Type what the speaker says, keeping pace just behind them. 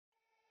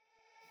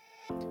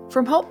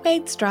From Hope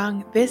Made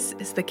Strong, this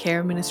is the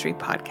Care Ministry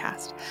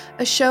Podcast,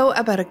 a show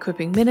about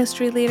equipping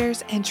ministry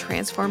leaders and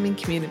transforming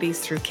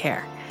communities through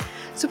care.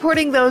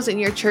 Supporting those in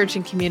your church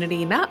and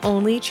community not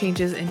only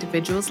changes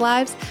individuals'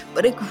 lives,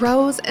 but it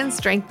grows and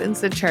strengthens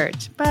the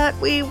church. But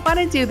we want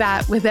to do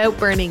that without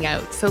burning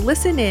out. So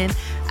listen in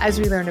as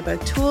we learn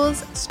about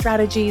tools,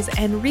 strategies,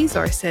 and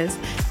resources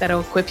that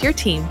will equip your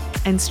team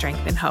and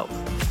strengthen hope.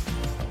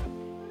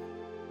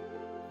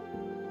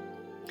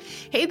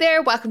 Hey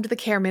there, welcome to the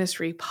Care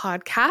Ministry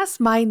Podcast.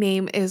 My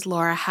name is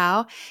Laura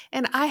Howe,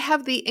 and I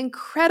have the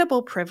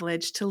incredible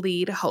privilege to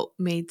lead Hope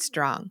Made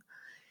Strong.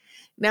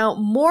 Now,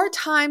 more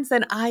times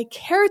than I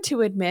care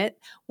to admit,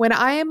 when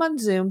I am on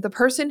Zoom, the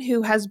person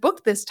who has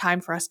booked this time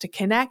for us to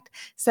connect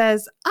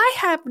says, "I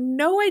have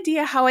no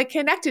idea how I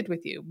connected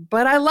with you,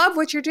 but I love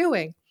what you're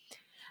doing."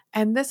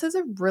 And this is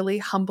a really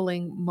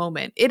humbling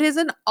moment. It is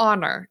an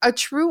honor, a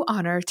true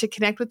honor, to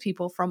connect with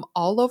people from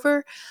all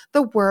over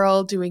the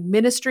world doing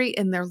ministry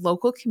in their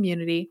local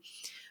community.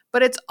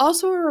 But it's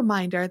also a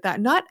reminder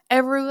that not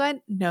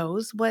everyone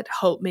knows what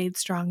Hope Made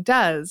Strong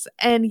does.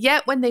 And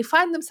yet, when they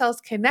find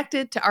themselves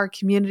connected to our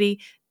community,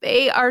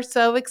 they are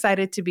so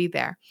excited to be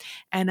there.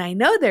 And I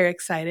know they're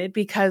excited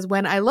because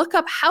when I look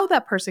up how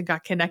that person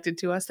got connected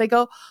to us, they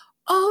go,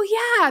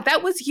 "Oh yeah,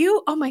 that was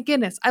you? Oh my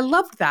goodness, I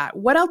loved that.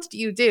 What else do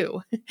you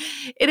do?"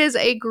 It is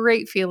a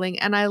great feeling,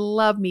 and I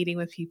love meeting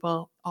with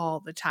people all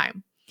the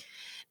time.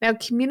 Now,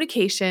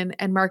 communication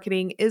and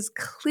marketing is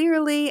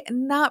clearly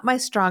not my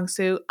strong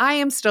suit. I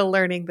am still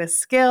learning this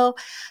skill.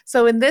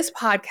 So in this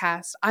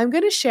podcast, I'm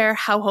going to share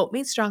how Hope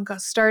Made Strong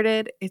got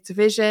started, its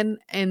vision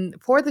and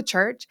for the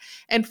church,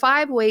 and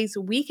 5 ways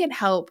we can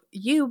help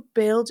you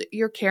build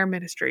your care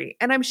ministry.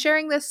 And I'm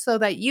sharing this so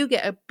that you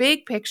get a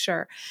big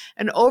picture,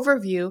 an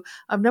overview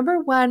of number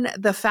 1,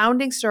 the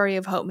founding story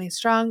of Hope Made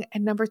Strong,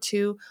 and number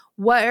 2,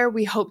 where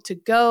we hope to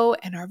go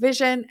and our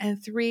vision,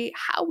 and 3,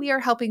 how we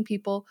are helping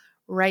people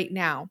right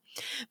now.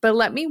 But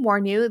let me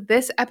warn you,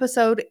 this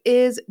episode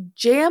is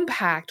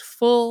jam-packed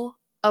full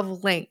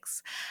of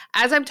links.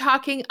 As I'm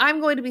talking,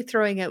 I'm going to be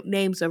throwing out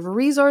names of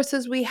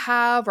resources we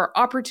have or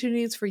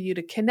opportunities for you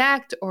to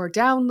connect or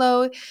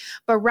download.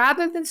 But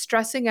rather than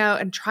stressing out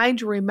and trying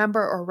to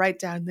remember or write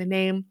down the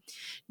name,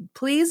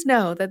 please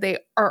know that they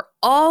are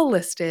all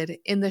listed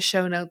in the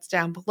show notes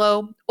down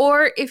below.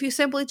 Or if you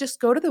simply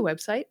just go to the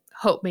website,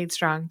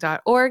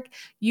 hopemadestrong.org,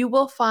 you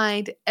will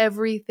find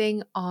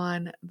everything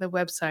on the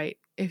website.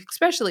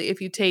 Especially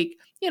if you take,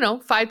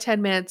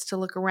 5-10 minutes to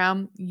look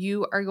around,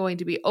 you are going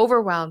to be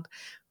overwhelmed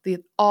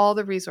with all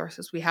the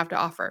resources we have to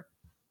offer.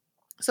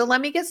 So let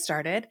me get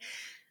started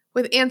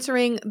with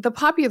answering the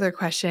popular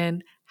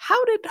question,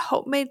 how did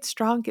Hope Made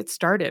Strong get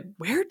started?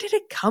 Where did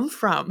it come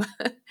from?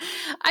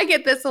 I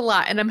get this a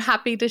lot, and I'm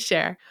happy to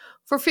share.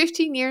 For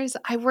 15 years,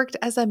 I worked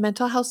as a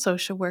mental health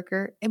social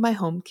worker in my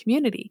home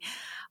community.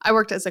 I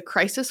worked as a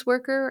crisis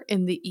worker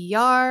in the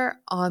ER,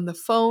 on the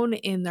phone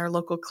in their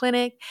local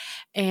clinic,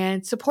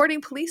 and supporting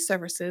police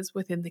services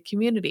within the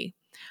community.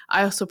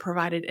 I also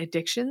provided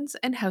addictions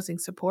and housing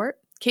support,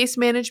 case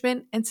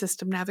management, and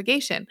system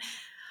navigation.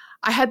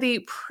 I had the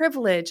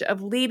privilege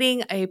of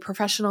leading a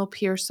professional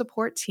peer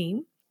support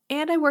team,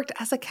 and I worked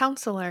as a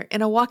counselor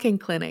in a walk-in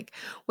clinic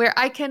where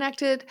I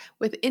connected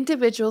with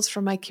individuals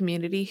from my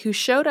community who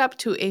showed up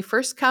to a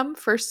first-come,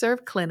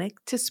 first-served clinic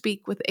to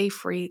speak with a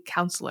free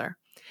counselor.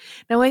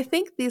 Now, I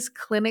think these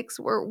clinics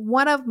were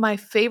one of my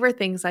favorite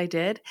things I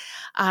did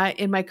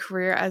in my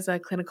career as a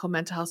clinical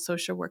mental health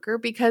social worker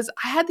because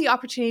I had the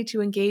opportunity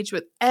to engage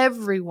with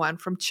everyone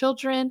from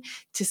children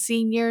to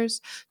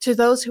seniors, to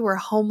those who were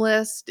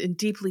homeless and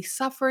deeply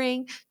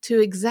suffering, to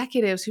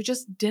executives who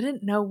just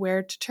didn't know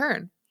where to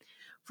turn.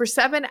 For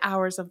 7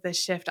 hours of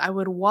this shift, I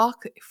would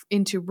walk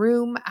into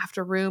room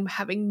after room,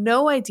 having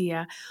no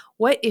idea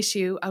what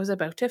issue I was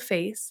about to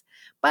face.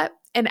 But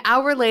an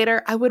hour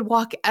later, I would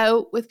walk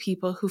out with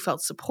people who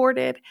felt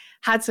supported,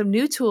 had some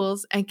new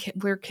tools, and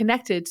were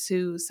connected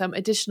to some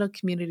additional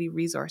community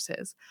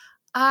resources.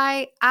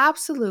 I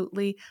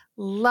absolutely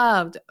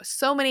loved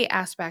so many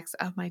aspects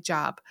of my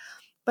job,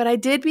 but I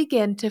did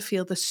begin to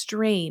feel the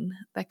strain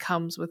that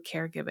comes with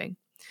caregiving.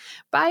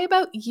 By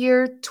about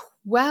year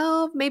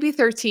 12, maybe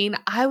 13,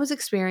 I was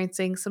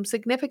experiencing some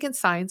significant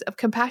signs of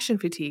compassion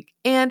fatigue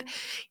and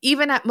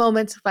even at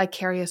moments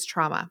vicarious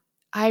trauma.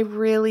 I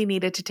really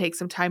needed to take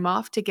some time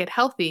off to get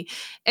healthy.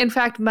 In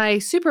fact, my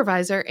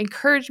supervisor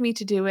encouraged me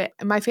to do it,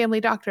 and my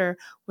family doctor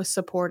was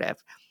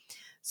supportive.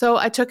 So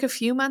I took a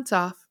few months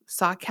off,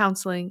 sought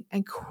counseling,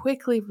 and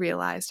quickly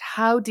realized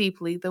how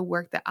deeply the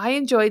work that I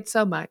enjoyed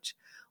so much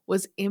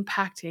was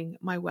impacting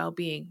my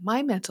well-being,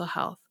 my mental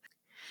health.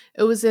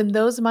 It was in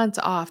those months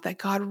off that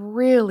God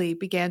really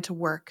began to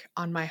work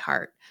on my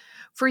heart.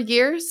 For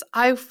years,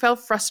 I felt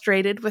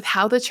frustrated with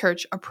how the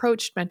church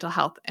approached mental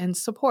health and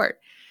support.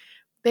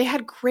 They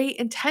had great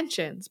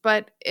intentions,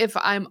 but if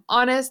I'm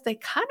honest, they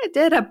kind of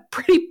did a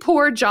pretty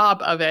poor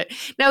job of it.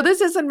 Now,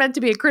 this isn't meant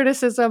to be a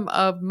criticism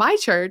of my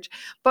church,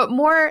 but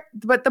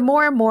the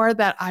more and more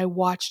that I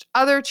watched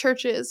other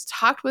churches,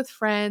 talked with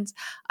friends,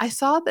 I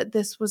saw that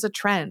this was a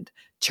trend.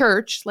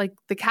 church, like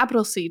the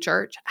capital C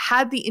church,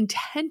 had the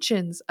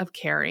intentions of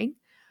caring.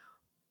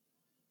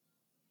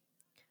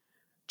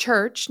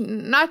 Church,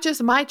 not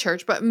just my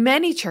church, but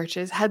many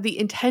churches had the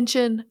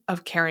intention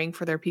of caring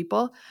for their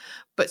people,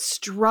 but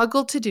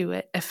struggled to do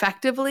it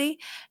effectively.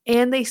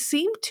 And they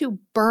seemed to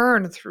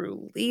burn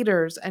through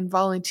leaders and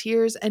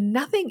volunteers, and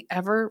nothing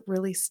ever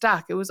really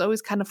stuck. It was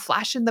always kind of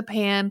flash in the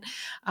pan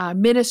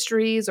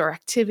ministries or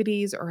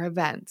activities or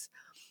events.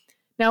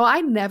 Now,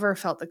 I never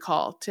felt the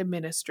call to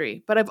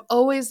ministry, but I've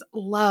always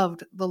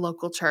loved the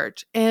local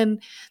church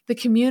and the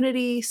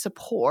community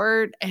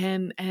support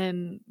and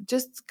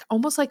just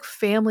almost like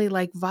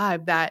family-like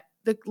vibe that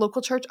the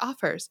local church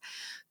offers.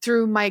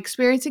 Through my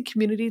experience in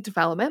community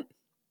development,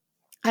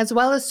 as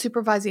well as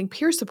supervising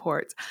peer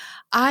supports,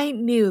 I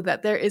knew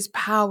that there is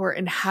power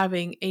in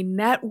having a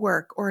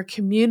network or a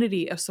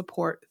community of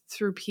support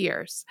through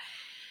peers.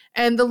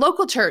 And the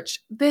local church,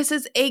 this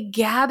is a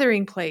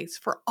gathering place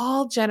for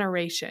all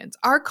generations.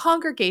 Our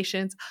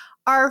congregations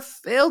are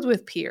filled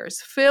with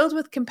peers, filled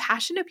with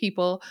compassionate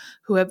people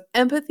who have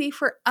empathy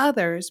for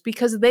others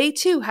because they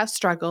too have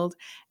struggled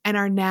and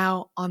are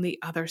now on the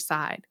other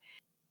side.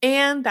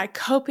 And that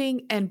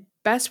coping and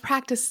best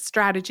practice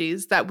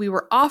strategies that we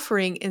were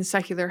offering in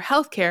secular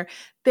healthcare,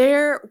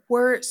 there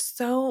were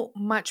so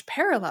much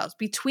parallels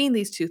between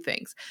these two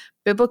things,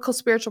 biblical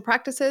spiritual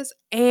practices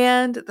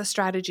and the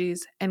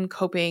strategies and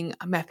coping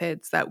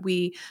methods that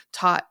we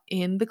taught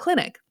in the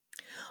clinic.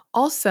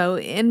 Also,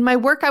 in my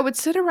work, I would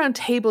sit around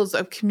tables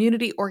of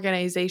community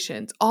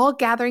organizations, all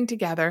gathering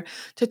together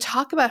to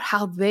talk about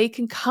how they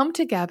can come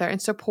together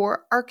and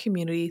support our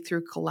community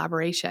through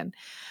collaboration.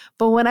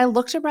 But when I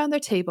looked around their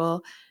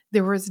table,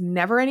 there was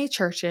never any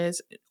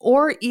churches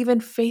or even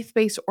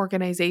faith-based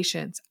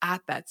organizations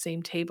at that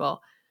same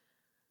table.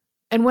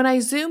 And when I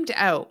zoomed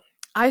out,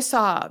 I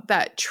saw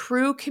that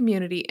true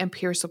community and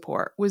peer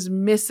support was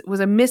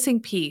a missing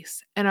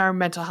piece in our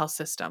mental health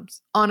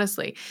systems.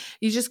 Honestly,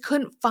 you just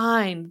couldn't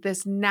find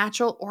this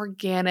natural,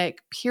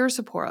 organic peer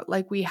support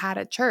like we had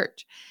at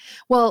church.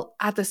 Well,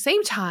 at the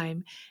same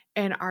time,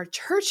 in our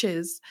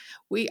churches,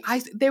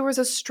 there was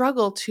a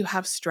struggle to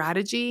have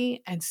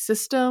strategy and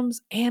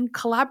systems and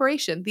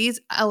collaboration.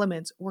 These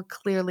elements were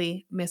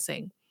clearly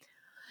missing.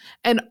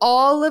 And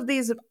all of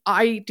these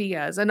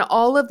ideas and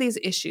all of these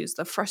issues,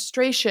 the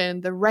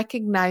frustration, the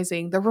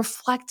recognizing, the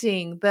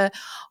reflecting,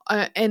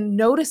 and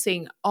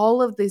noticing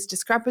all of these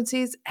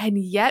discrepancies and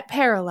yet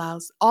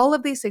parallels, all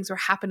of these things were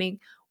happening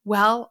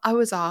while I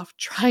was off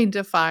trying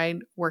to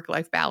find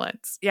work-life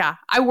balance. Yeah,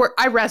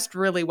 I rest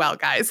really well,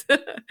 guys.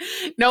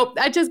 Nope,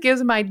 that just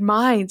gives my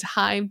mind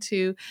time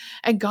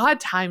and God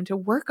time to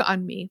work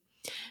on me.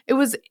 It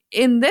was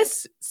in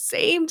this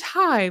same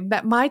time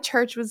that my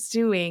church was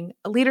doing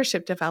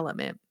leadership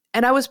development.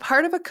 And I was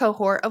part of a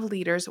cohort of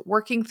leaders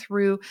working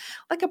through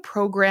like a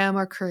program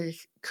or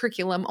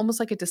curriculum,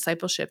 almost like a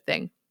discipleship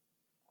thing.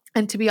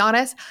 And to be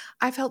honest,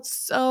 I felt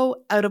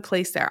so out of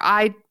place there.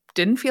 I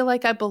didn't feel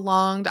like I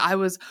belonged. I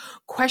was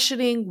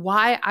questioning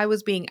why I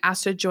was being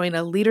asked to join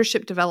a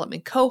leadership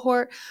development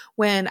cohort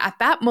when at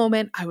that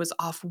moment I was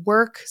off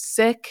work,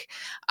 sick.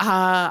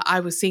 I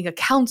was seeing a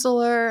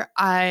counselor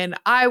and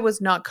I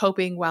was not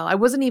coping well. I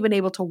wasn't even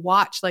able to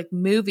watch like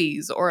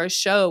movies or a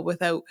show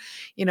without,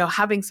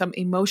 having some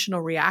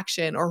emotional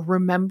reaction or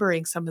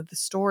remembering some of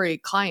the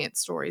client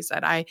stories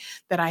that I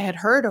had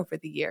heard over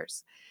the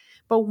years.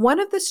 But one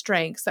of the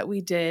strengths that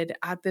we did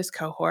at this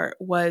cohort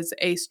was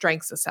a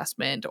strengths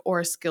assessment or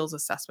a skills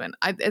assessment.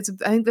 I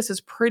think this is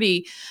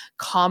pretty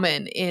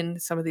common in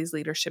some of these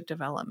leadership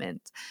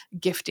development,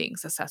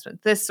 giftings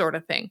assessment, this sort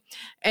of thing.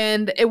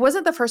 And it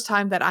wasn't the first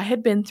time that I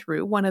had been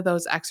through one of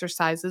those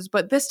exercises,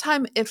 but this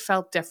time it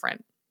felt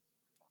different.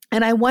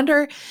 And I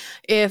wonder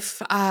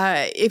if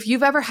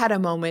you've ever had a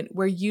moment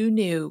where you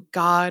knew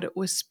God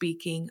was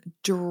speaking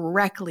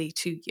directly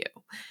to you.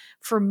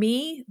 For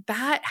me,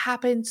 that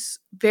happens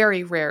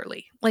very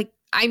rarely.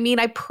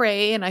 I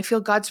pray and I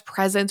feel God's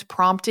presence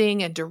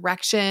prompting and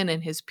direction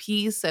and his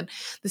peace and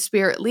the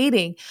Spirit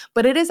leading,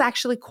 but it is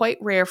actually quite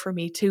rare for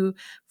me to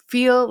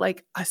feel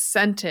like a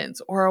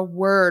sentence or a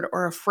word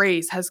or a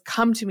phrase has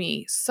come to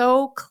me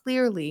so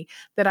clearly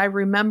that I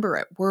remember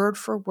it word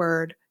for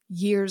word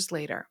years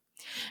later.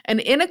 And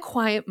in a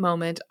quiet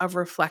moment of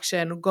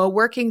reflection,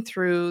 working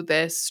through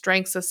this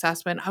strengths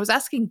assessment, I was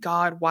asking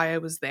God why I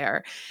was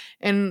there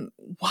and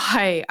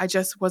why I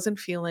just wasn't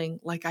feeling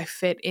like I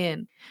fit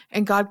in.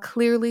 And God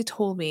clearly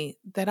told me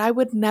that I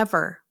would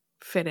never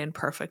fit in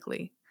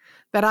perfectly,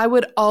 that I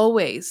would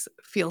always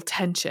feel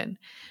tension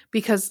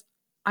because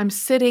I'm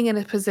sitting in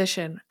a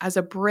position as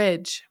a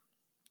bridge,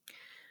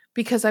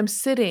 between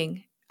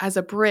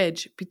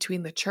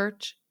the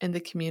church and the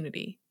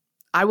community.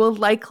 I will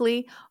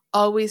likely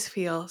always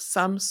feel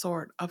some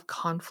sort of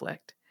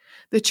conflict.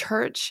 The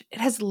church, it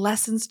has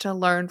lessons to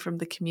learn from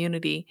the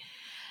community,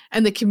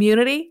 and the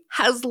community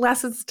has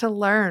lessons to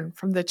learn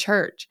from the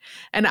church.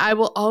 And I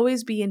will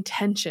always be in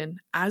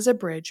tension as a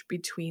bridge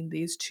between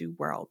these two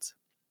worlds.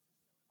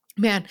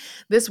 Man,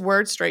 this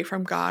word straight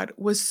from God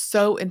was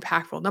so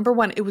impactful. Number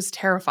one, it was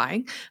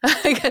terrifying.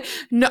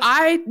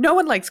 No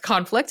one likes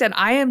conflict, and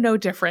I am no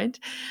different.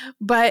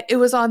 But it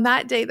was on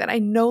that day that I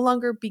no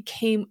longer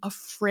became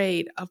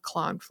afraid of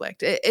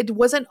conflict. It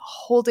wasn't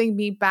holding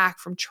me back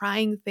from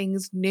trying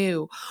things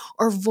new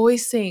or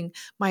voicing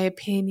my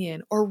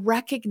opinion or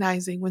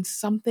recognizing when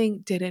something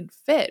didn't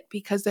fit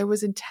because there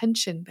was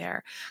intention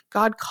there.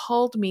 God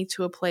called me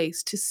to a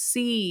place to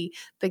see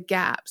the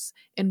gaps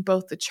in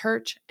both the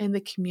church and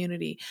the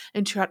community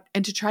and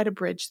to try to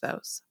bridge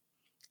those.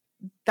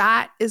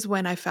 That is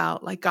when I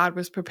felt like God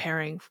was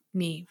preparing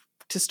me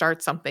to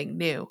start something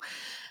new.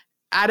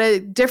 At a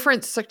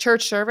different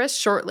church service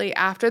shortly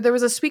after, there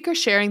was a speaker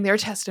sharing their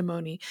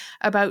testimony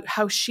about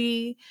how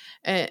she,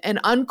 an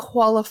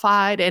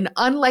unqualified and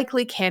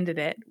unlikely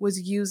candidate,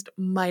 was used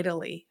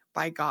mightily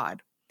by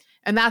God.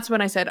 And that's when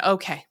I said,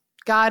 okay,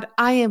 God,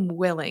 I am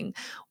willing.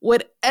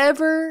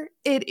 Whatever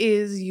it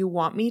is you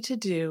want me to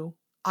do,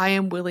 I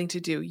am willing to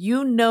do.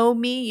 You know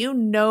me. You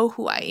know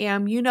who I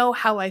am. You know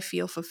how I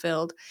feel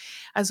fulfilled.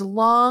 As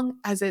long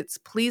as it's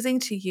pleasing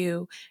to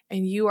you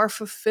and you are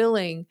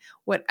fulfilling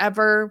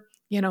whatever,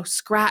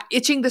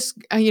 itching the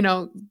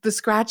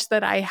scratch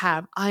that I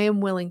have, I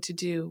am willing to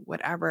do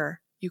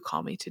whatever you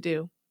call me to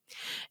do.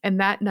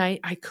 And that night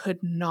I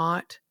could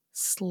not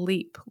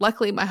sleep.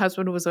 Luckily, my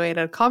husband was away at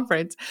a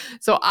conference.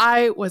 So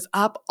I was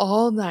up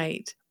all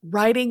night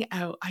writing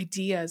out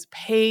ideas,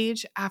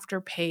 page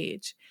after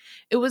page.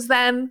 It was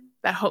then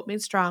that Hope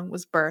Made Strong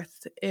was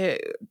birthed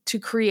to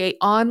create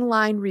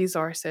online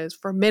resources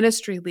for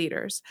ministry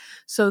leaders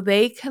so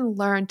they can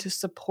learn to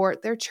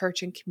support their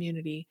church and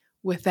community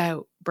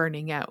without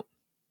burning out.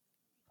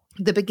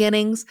 The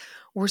beginnings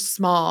were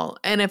small.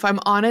 And if I'm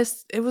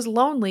honest, it was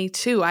lonely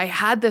too. I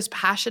had this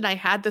passion. I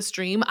had this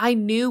dream. I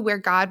knew where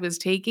God was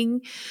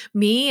taking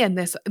me and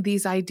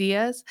these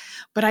ideas,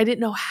 but I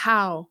didn't know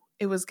how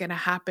it was going to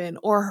happen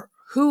or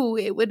who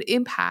it would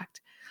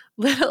impact.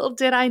 Little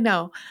did I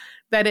know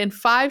that in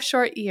 5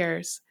 short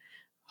years,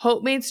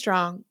 Hope Made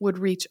Strong would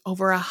reach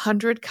over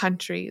 100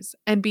 countries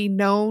and be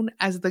known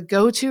as the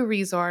go-to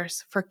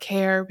resource for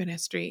care,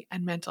 ministry,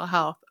 and mental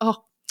health.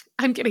 Oh,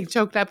 I'm getting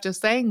choked up just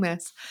saying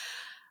this.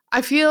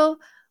 I feel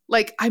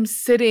like I'm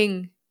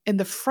sitting in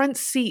the front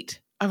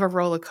seat of a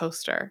roller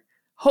coaster.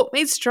 Hope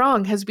Made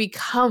Strong has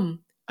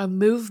become a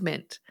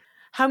movement.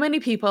 How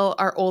many people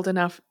are old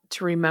enough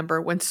to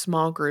remember when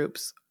small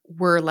groups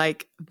were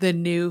like the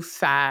new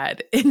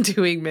fad in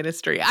doing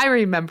ministry? I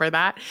remember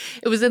that.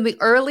 It was in the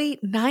early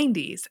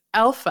 90s.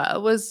 Alpha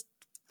was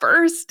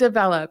first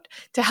developed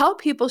to help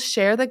people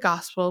share the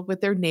gospel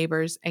with their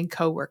neighbors and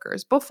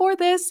coworkers. Before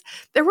this,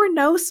 there were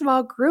no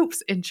small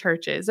groups in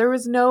churches. There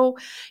was no,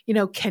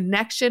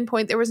 connection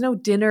point. There was no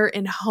dinner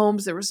in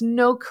homes. There was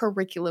no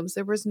curriculums.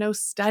 There was no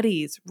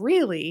studies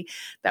really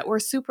that were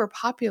super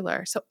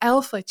popular. So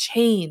Alpha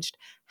changed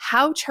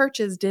how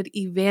churches did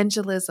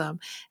evangelism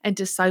and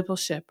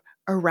discipleship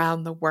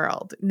around the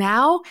world.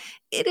 Now,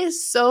 it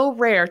is so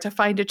rare to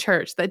find a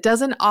church that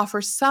doesn't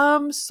offer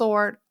some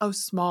sort of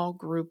small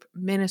group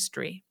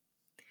ministry.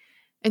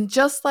 And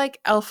just like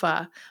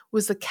Alpha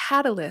was the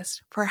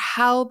catalyst for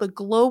how the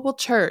global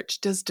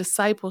church does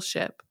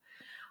discipleship,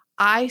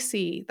 I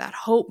see that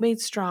Hope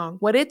Made Strong,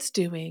 what it's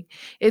doing,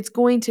 it's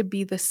going to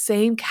be the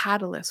same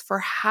catalyst for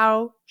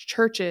how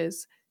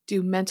churches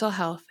do mental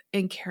health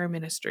and care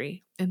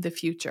ministry in the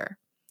future.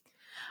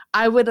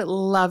 I would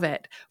love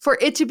it for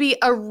it to be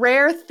a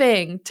rare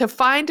thing to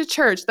find a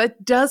church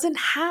that doesn't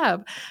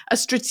have a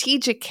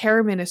strategic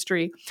care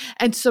ministry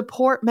and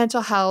support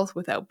mental health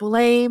without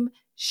blame,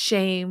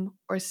 shame,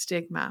 or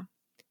stigma.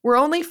 We're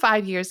only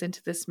 5 years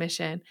into this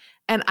mission,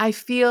 and I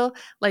feel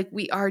like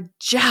we are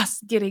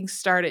just getting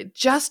started,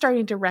 just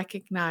starting to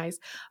recognize,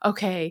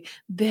 okay,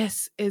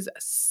 this is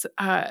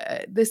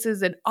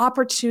an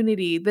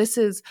opportunity. This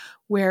is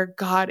where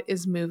God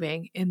is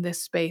moving in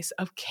this space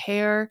of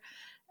care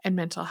and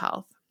mental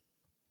health.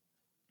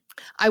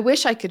 I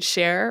wish I could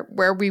share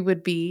where we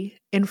would be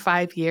in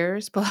 5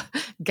 years, but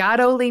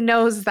God only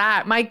knows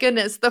that. My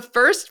goodness, the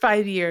first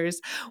 5 years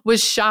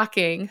was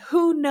shocking.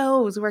 Who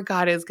knows where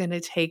God is going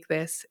to take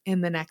this in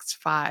the next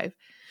 5?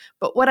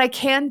 But what I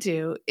can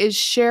do is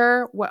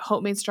share what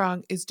Hope Made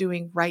Strong is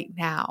doing right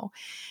now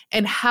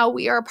and how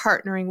we are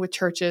partnering with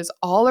churches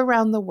all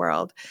around the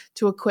world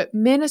to equip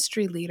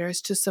ministry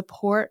leaders to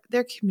support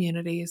their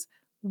communities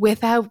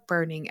without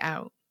burning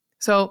out.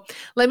 So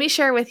let me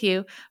share with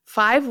you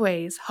 5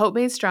 ways Hope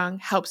Made Strong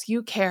helps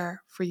you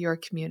care for your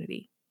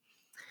community.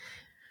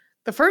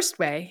 The first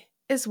way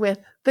is with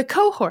the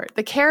cohort,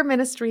 the Care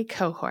Ministry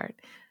cohort.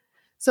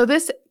 So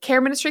this Care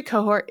Ministry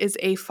cohort is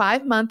a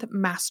 5-month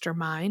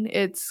mastermind.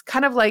 It's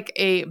kind of like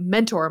a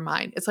mentor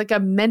mind. It's like a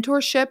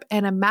mentorship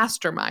and a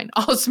mastermind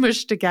all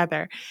smushed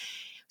together.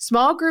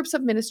 Small groups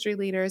of ministry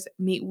leaders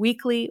meet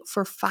weekly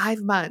for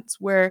 5 months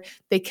where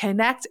they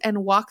connect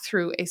and walk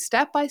through a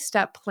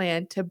step-by-step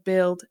plan to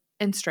build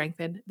and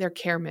strengthen their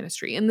care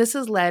ministry. And this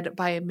is led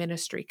by a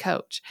ministry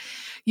coach.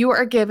 You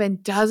are given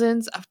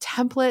dozens of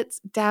templates,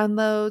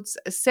 downloads,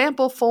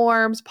 sample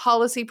forms,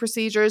 policy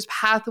procedures,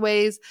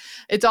 pathways.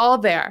 It's all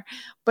there.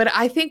 But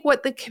I think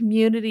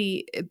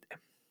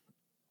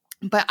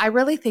I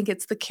really think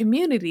it's the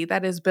community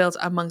that is built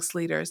amongst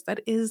leaders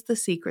that is the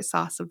secret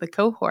sauce of the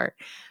cohort,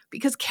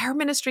 because care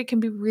ministry can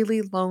be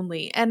really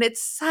lonely and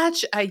it's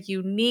such a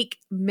unique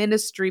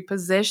ministry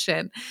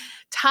position.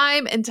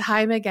 Time and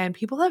time again,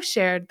 people have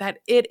shared that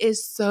it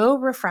is so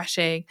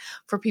refreshing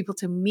for people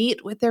to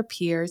meet with their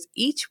peers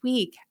each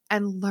week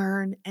and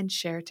learn and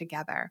share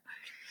together.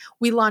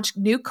 We launch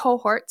new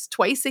cohorts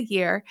twice a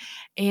year,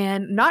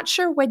 and not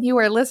sure when you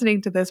are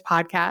listening to this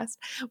podcast,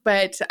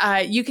 but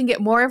you can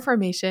get more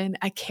information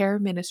at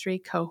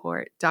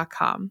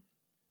careministrycohort.com.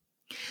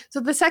 So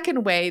the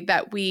second way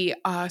that we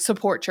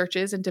support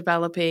churches in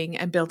developing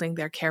and building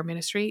their care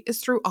ministry is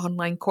through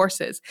online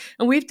courses.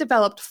 And we've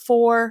developed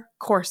 4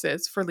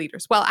 courses for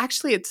leaders. Well,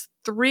 actually, it's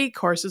 3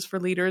 courses for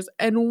leaders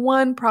and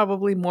 1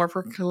 probably more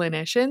for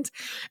clinicians.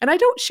 And I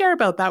don't share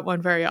about that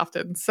one very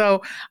often.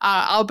 So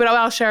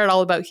I'll share it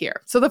all about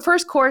here. So the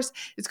first course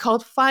is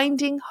called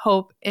Finding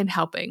Hope in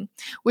Helping,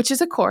 which is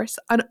a course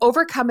on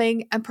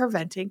overcoming and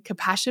preventing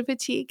compassion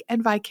fatigue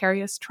and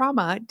vicarious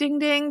trauma. Ding,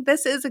 ding.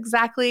 This is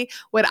exactly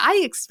what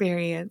I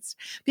experienced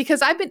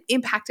because I've been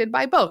impacted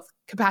by both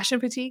compassion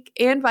fatigue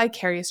and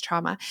vicarious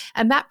trauma.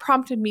 And that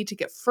prompted me to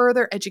get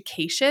further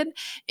education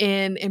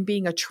in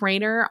being a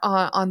trainer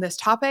on this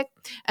topic.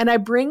 And I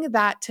bring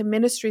that to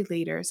ministry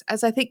leaders,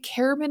 as I think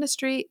care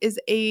ministry is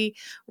a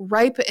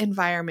ripe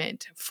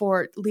environment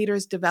for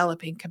leaders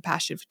developing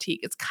compassion fatigue.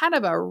 It's kind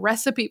of a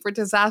recipe for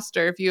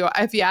disaster, if you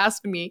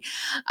ask me,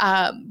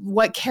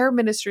 what care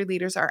ministry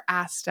leaders are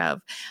asked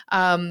of.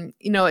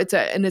 It's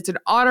an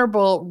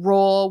honorable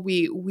role.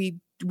 We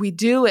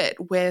do it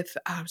with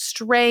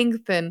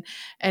strength and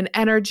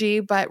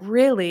energy, but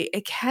really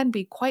it can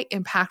be quite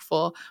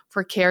impactful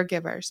for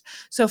caregivers.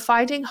 So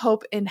Finding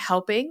Hope in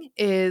Helping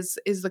is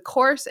the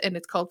course, and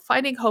it's called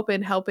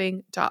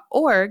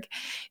findinghopeinhelping.org,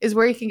 is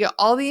where you can get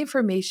all the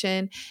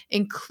information,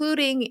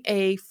 including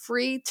a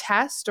free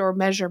test or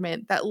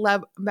measurement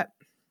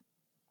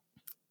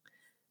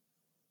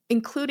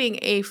including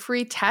a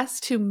free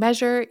test to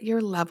measure your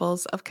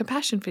levels of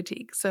compassion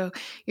fatigue. So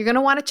you're going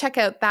to want to check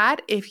out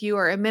that if you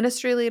are a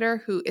ministry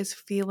leader who is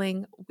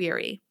feeling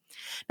weary.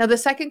 Now, the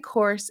second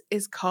course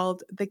is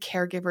called the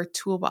Caregiver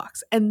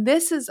Toolbox, and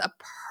this is a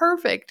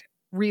perfect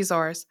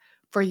resource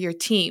for your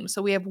team.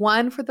 So we have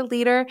one for the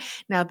leader.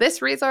 Now this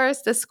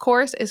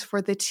course is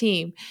for the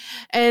team.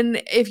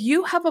 And if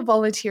you have a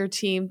volunteer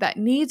team that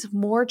needs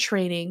more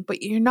training,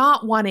 but you're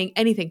not wanting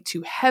anything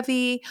too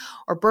heavy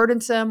or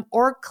burdensome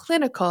or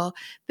clinical,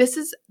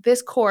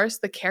 this course,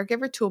 the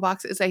Caregiver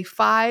Toolbox, is a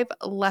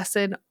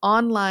 5-lesson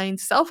online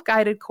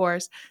self-guided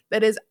course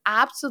that is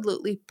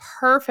absolutely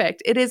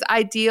perfect. It is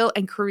ideal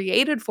and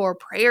created for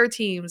prayer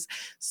teams,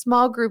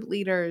 small group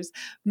leaders,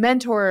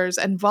 mentors,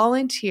 and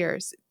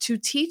volunteers to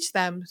teach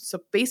them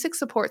basic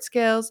support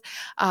skills,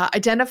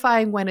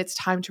 identifying when it's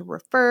time to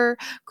refer,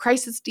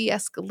 crisis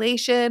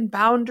de-escalation,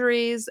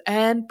 boundaries,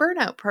 and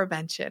burnout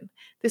prevention.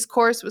 This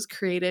course was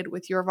created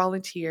with your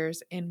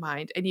volunteers in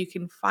mind, and you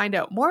can find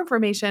out more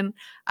information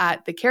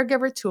at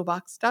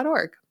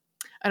thecaregivertoolbox.org,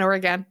 or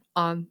again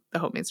on the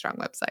Hope Made Strong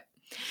website.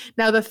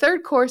 Now, the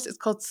third course is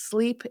called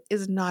Sleep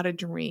is Not a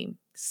Dream.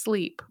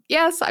 Sleep.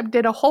 Yes, I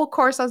did a whole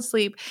course on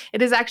sleep.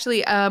 It is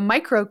actually a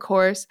micro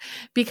course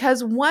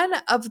because one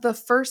of the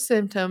first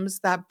symptoms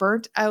that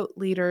burnt out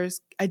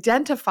leaders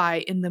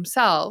identify in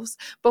themselves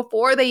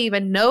before they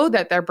even know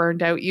that they're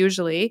burned out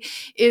usually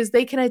is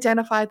they can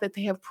identify that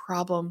they have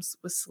problems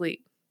with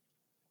sleep.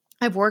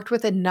 I've worked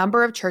with a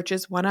number of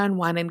churches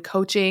one-on-one in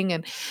coaching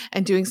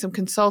and doing some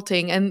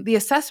consulting. And the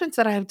assessments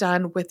that I have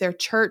done with their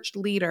church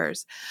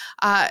leaders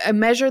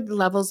measured the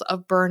levels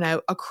of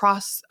burnout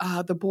across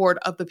the board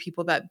of the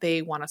people that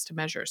they want us to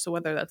measure. So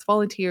whether that's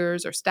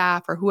volunteers or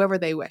staff or whoever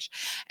they wish.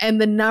 And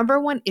the number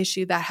one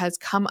issue that has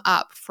come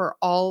up for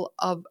all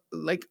of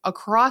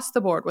across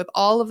the board with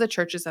all of the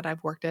churches that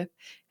I've worked with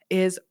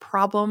is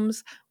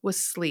problems with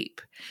sleep.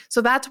 So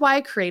that's why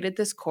I created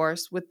this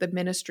course with the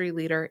ministry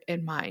leader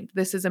in mind.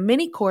 This is a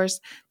mini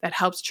course that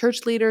helps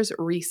church leaders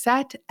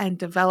reset and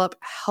develop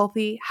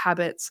healthy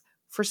habits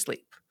for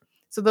sleep.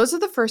 So those are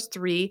the first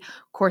 3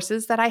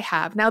 courses that I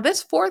have. Now,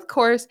 this 4th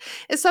course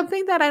is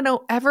something that I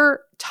don't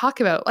ever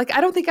talk about.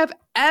 I don't think I've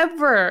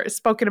ever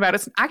spoken about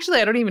it. Actually,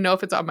 I don't even know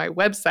if it's on my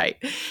website.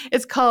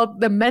 It's called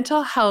the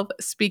Mental Health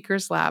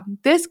Speakers Lab.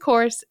 This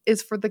course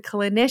is for the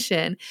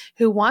clinician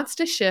who wants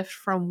to shift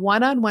from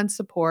one-on-one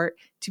support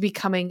to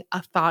becoming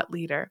a thought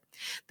leader.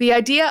 The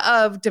idea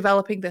of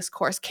developing this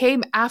course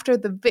came after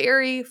the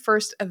very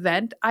first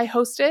event I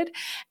hosted,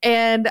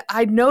 and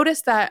I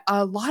noticed that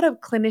a lot of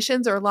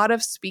clinicians or a lot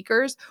of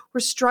speakers were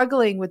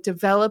struggling with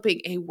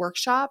developing a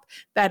workshop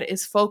that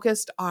is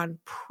focused on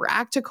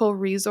practical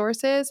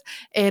resources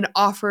and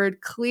offered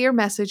clear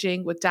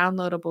messaging with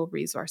downloadable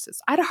resources.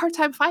 I had a hard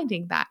time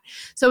finding that.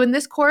 So in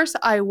this course,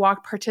 I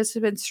walked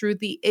participants through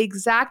the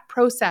exact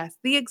process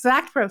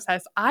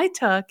I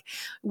took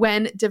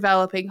when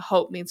developing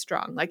Hope Made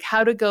Strong, like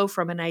how to go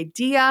from an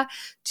idea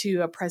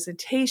to a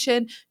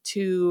presentation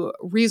to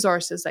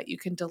resources that you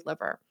can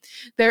deliver.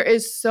 There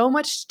is so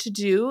much to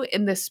do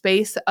in the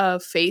space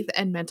of faith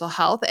and mental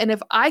health. And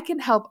if I can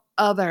help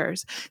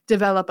others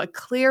develop a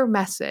clear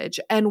message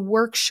and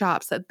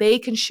workshops that they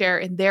can share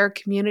in their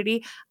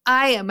community,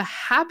 I am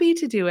happy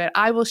to do it.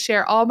 I will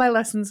share all my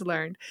lessons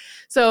learned.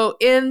 So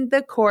in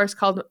the course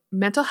called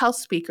Mental Health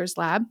Speakers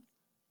Lab,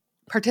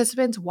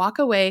 participants walk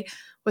away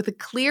with a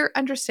clear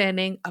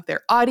understanding of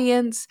their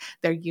audience,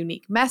 their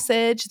unique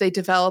message. They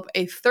develop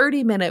a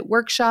 30-minute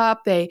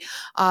workshop. They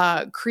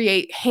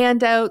create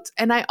handouts.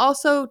 And I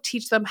also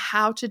teach them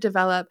how to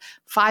develop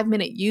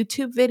 5-minute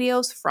YouTube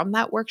videos from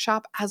that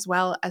workshop, as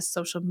well as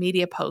social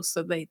media posts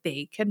so that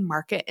they can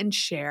market and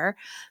share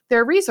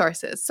their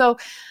resources. So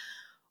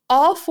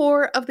all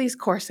 4 of these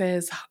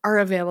courses are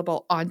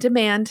available on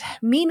demand,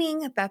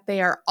 meaning that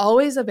they are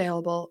always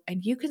available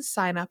and you can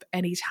sign up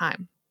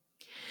anytime.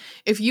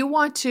 If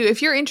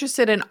you're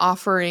interested in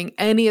offering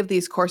any of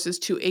these courses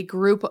to a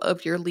group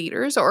of your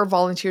leaders or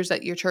volunteers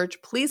at your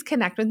church, please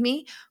connect with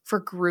me for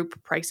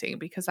group pricing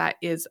because that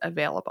is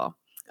available.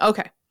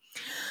 Okay.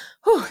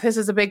 This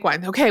is a big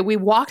one. Okay, we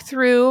walked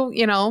through,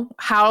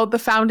 how the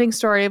founding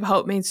story of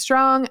Hope Made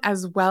Strong,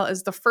 as well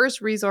as the first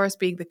resource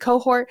being the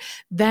cohort,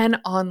 then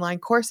online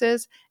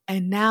courses,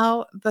 and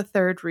now the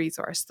third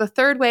resource. The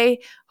third way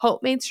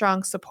Hope Made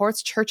Strong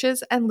supports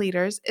churches and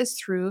leaders is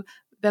through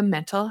the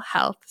Mental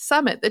Health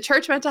Summit, the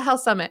Church Mental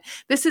Health Summit.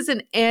 This is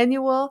an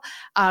annual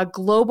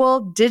global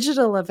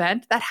digital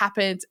event that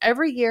happens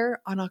every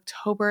year on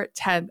October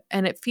 10th,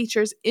 and it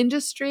features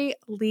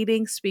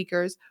industry-leading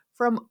speakers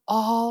from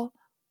all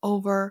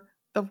over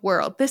the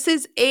world. This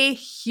is a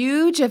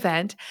huge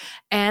event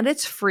and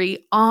it's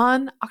free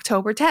on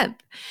October 10th.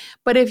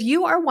 But if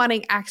you are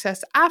wanting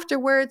access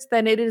afterwards,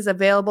 then it is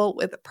available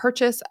with the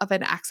purchase of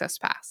an access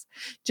pass.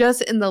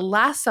 Just in the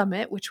last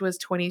summit, which was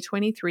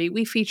 2023,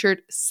 we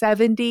featured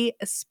 70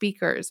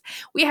 speakers.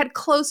 We had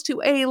close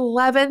to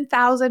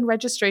 11,000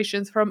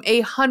 registrations from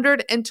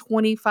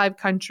 125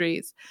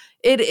 countries.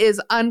 It is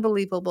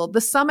unbelievable.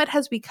 The summit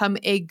has become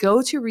a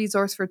go-to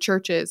resource for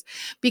churches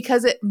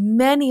because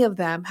many of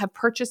them have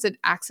purchased an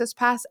access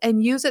pass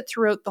and use it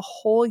throughout the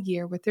whole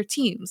year with their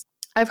teams.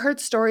 I've heard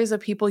stories of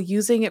people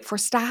using it for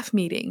staff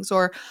meetings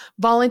or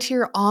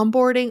volunteer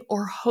onboarding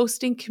or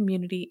hosting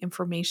community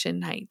information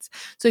nights.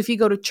 So if you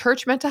go to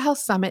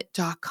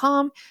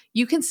churchmentalhealthsummit.com,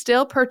 you can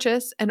still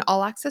purchase an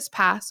all-access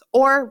pass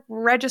or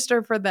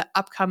register for the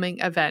upcoming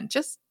event,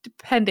 just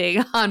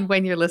depending on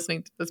when you're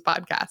listening to this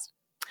podcast.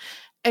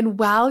 And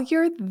while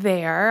you're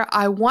there,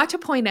 I want to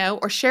point out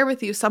or share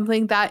with you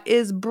something that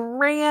is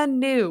brand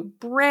new,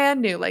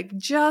 like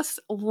just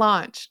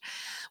launched.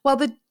 While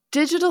the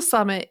digital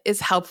summit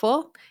is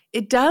helpful,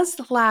 it does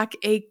lack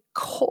a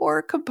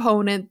core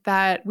component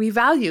that we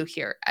value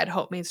here at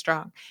Hope Made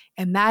Strong,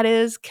 and that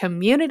is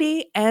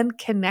community and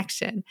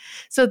connection.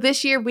 So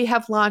this year we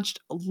have launched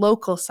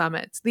local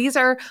summits. These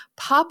are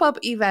pop-up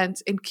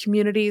events in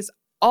communities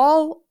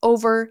all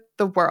over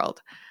the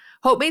world.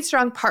 Hope Made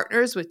Strong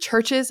partners with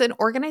churches and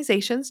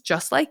organizations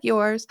just like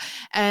yours,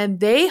 and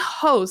they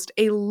host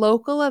a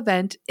local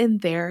event in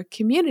their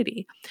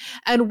community.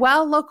 And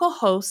while local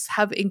hosts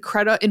have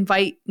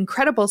invite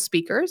incredible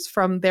speakers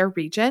from their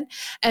region,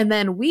 and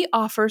then we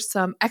offer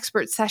some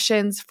expert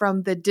sessions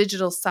from the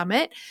digital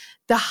summit,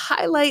 the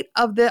highlight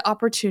of the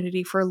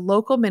opportunity for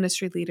local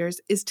ministry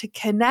leaders is to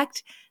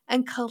connect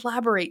and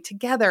collaborate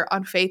together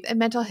on faith and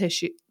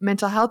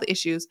mental health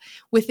issues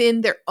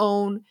within their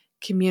own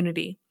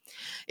community.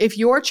 If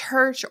your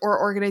church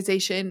or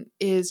organization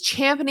is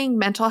championing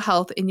mental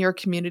health in your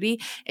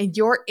community and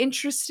you're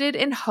interested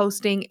in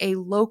hosting a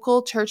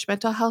local church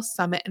mental health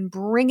summit and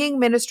bringing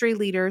ministry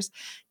leaders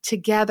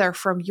together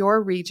from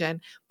your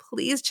region,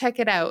 please check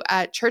it out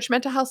at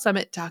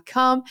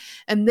churchmentalhealthsummit.com.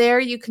 And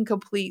there you can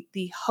complete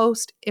the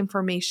host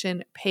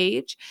information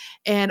page.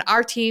 And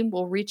our team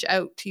will reach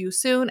out to you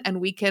soon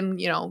and we can,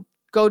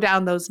 go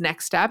down those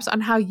next steps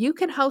on how you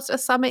can host a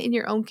summit in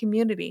your own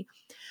community.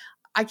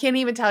 I can't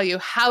even tell you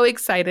how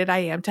excited I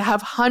am to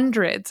have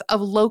hundreds of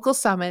local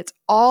summits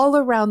all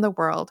around the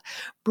world,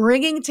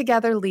 bringing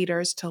together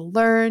leaders to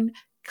learn,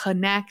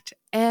 connect,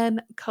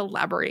 and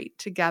collaborate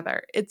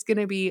together. It's going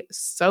to be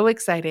so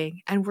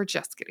exciting, and we're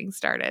just getting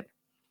started.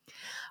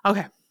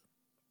 Okay.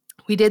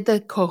 We did the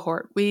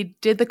cohort, we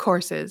did the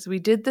courses, we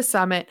did the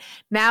summit.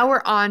 Now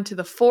we're on to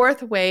the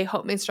fourth way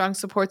Hope Made Strong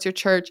supports your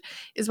church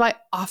is by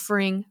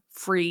offering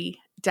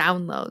free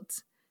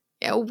downloads.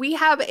 We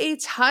have a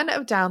ton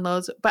of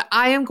downloads, but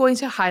I am going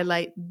to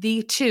highlight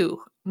the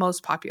 2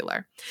 most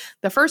popular.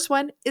 The first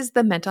one is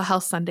the Mental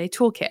Health Sunday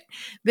Toolkit.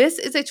 This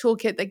is a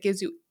toolkit that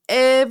gives you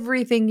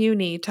everything you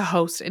need to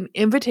host an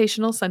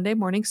invitational Sunday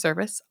morning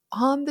service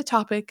on the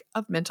topic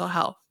of mental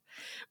health.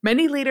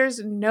 Many leaders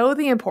know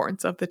the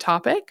importance of the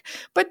topic,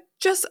 but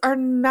just are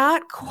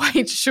not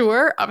quite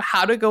sure of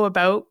how to go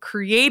about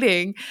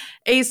creating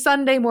a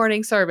Sunday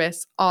morning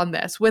service on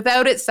this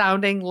without it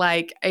sounding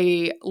like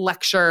a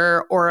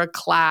lecture or a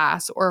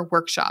class or a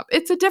workshop.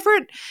 It's a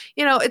different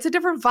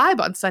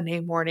vibe on Sunday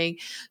morning.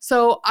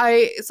 So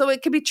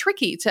it can be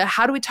tricky to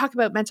how do we talk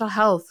about mental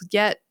health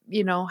yet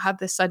have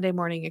this Sunday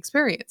morning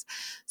experience.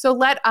 So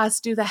let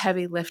us do the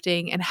heavy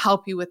lifting and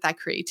help you with that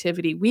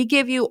creativity. We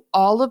give you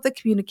all of the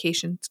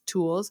communication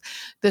tools,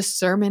 the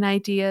sermon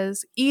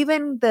ideas,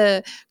 even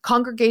the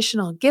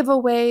congregational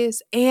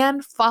giveaways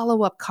and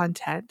follow-up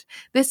content.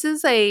 This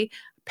is a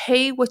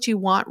pay what you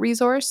want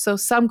resource. So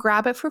some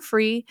grab it for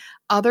free,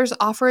 others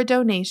offer a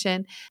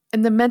donation,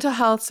 and the Mental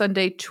Health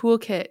Sunday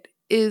Toolkit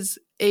is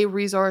a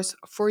resource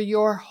for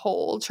your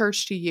whole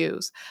church to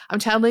use. I'm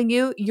telling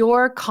you,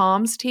 your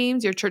comms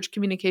teams, your church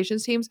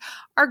communications teams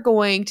are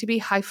going to be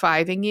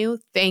high-fiving you,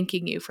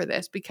 thanking you for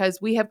this because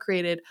we have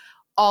created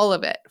all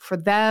of it for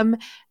them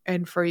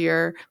and for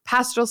your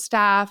pastoral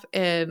staff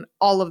and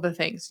all of the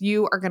things.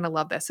 You are going to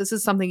love this. This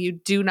is something you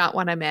do not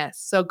want to miss.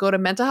 So go to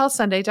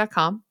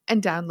mentalhealthsunday.com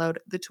and download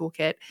the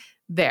toolkit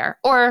there.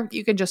 Or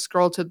you can just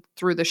scroll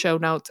through the show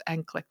notes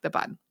and click the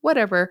button,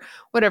 whatever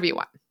you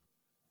want.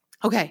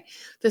 Okay,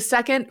 the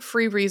second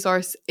free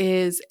resource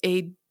is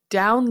a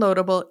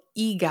downloadable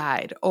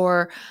e-guide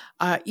or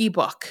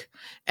ebook,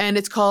 and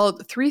it's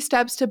called 3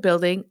 Steps to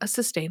Building a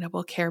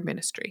Sustainable Care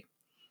Ministry.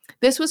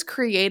 This was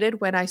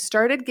created when I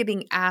started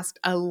getting asked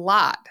a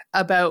lot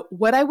about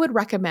what I would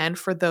recommend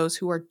for those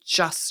who are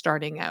just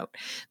starting out.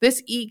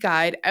 This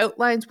e-guide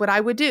outlines what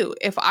I would do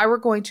if I were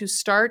going to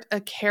start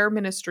a care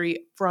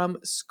ministry from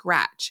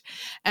scratch.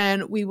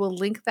 And we will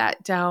link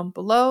that down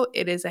below.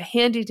 It is a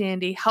handy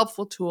dandy,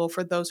 helpful tool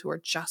for those who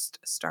are just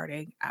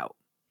starting out.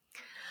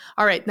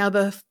 All right, now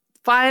the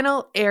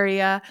final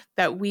area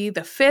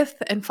the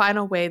fifth and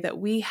final way that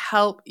we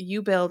help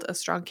you build a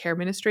strong care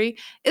ministry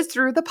is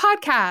through the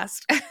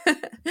podcast.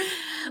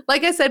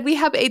 Like I said, we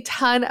have a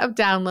ton of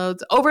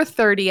downloads, over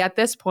 30 at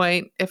this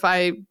point,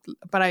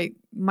 but I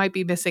might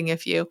be missing a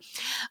few,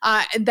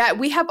 that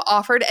we have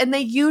offered, and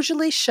they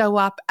usually show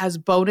up as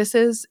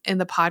bonuses in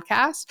the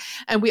podcast.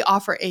 And we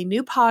offer a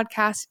new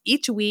podcast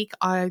each week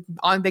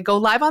they go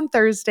live on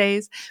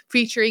Thursdays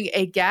featuring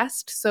a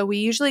guest. So we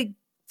usually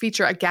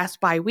feature a guest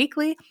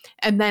bi-weekly,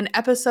 and then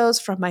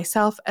episodes from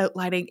myself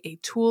outlining a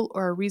tool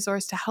or a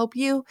resource to help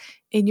you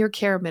in your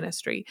care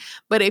ministry.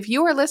 But if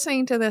you are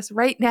listening to this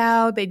right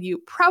now, then you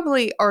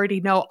probably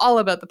already know all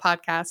about the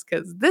podcast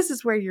because this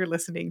is where you're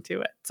listening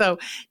to it. So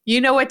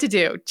you know what to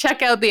do.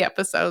 Check out the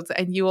episodes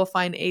and you will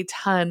find a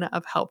ton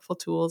of helpful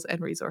tools and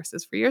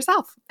resources for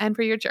yourself and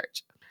for your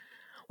church.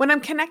 When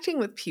I'm connecting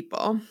with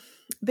people,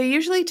 they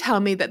usually tell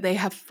me that they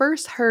have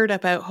first heard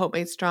about Hope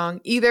Made Strong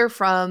either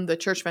from the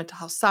Church Mental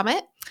Health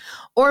Summit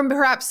or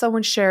perhaps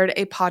someone shared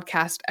a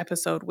podcast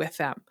episode with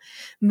them.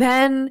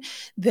 Then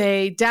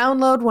they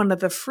download one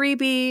of the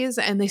freebies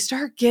and they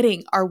start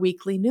getting our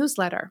weekly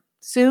newsletter.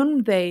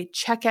 Soon they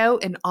check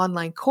out an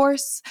online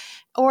course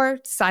or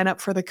sign up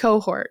for the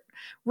cohort.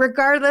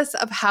 Regardless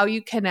of how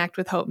you connect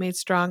with Hope Made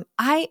Strong,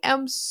 I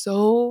am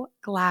so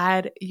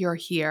glad you're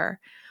here.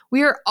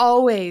 We are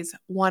always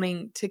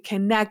wanting to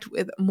connect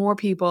with more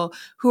people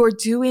who are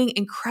doing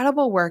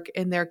incredible work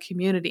in their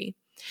community.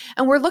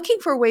 And we're looking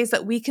for ways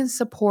that we can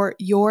support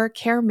your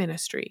care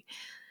ministry.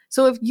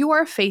 So if you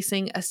are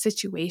facing a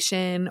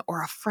situation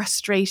or a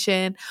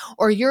frustration,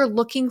 or you're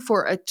looking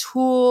for a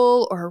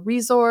tool or a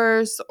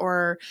resource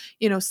or,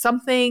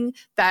 something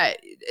that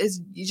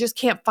you just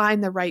can't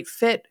find the right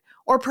fit,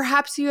 or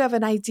perhaps you have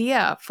an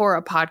idea for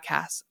a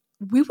podcast,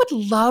 we would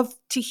love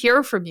to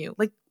hear from you.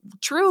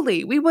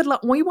 Truly, we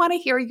want to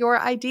hear your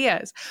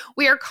ideas.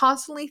 We are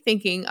constantly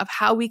thinking of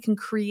how we can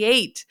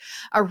create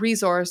a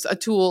resource, a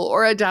tool,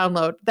 or a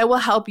download that will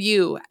help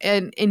you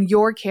in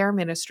your care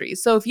ministry.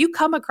 So if you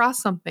come across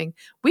something,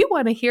 we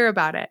want to hear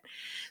about it.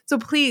 So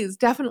please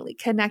definitely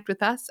connect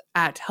with us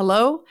at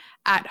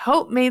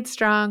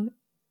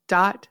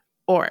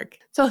hello@hopemadestrong.org.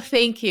 So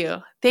thank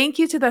you. Thank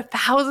you to the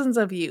thousands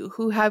of you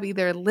who have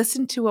either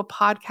listened to a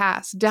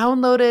podcast,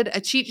 downloaded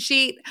a cheat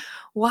sheet,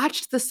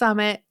 watched the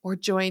summit, or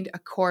joined a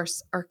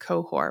course or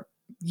cohort.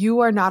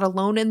 You are not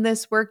alone in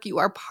this work. You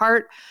are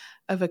part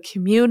of a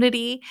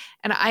community,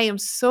 and I am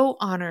so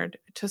honored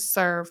to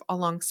serve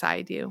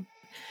alongside you.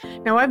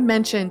 Now, I've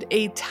mentioned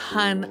a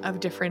ton of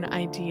different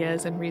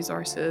ideas and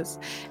resources,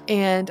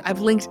 and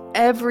I've linked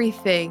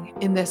everything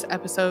in this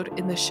episode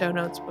in the show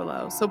notes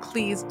below. So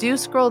please do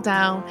scroll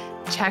down,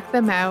 check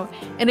them out.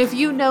 And if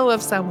you know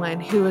of someone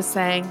who is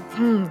saying,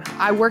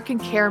 I work in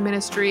care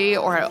ministry,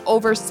 or I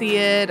oversee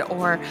it,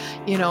 or,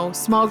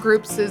 small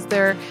groups is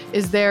their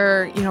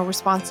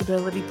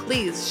responsibility,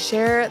 please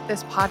share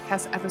this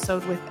podcast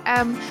episode with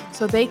them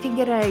so they can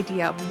get an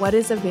idea of what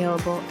is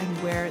available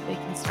and where they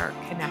can start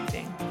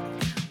connecting.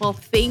 Well,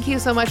 thank you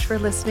so much for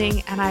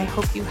listening, and I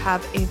hope you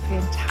have a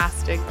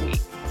fantastic week.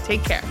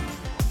 Take care.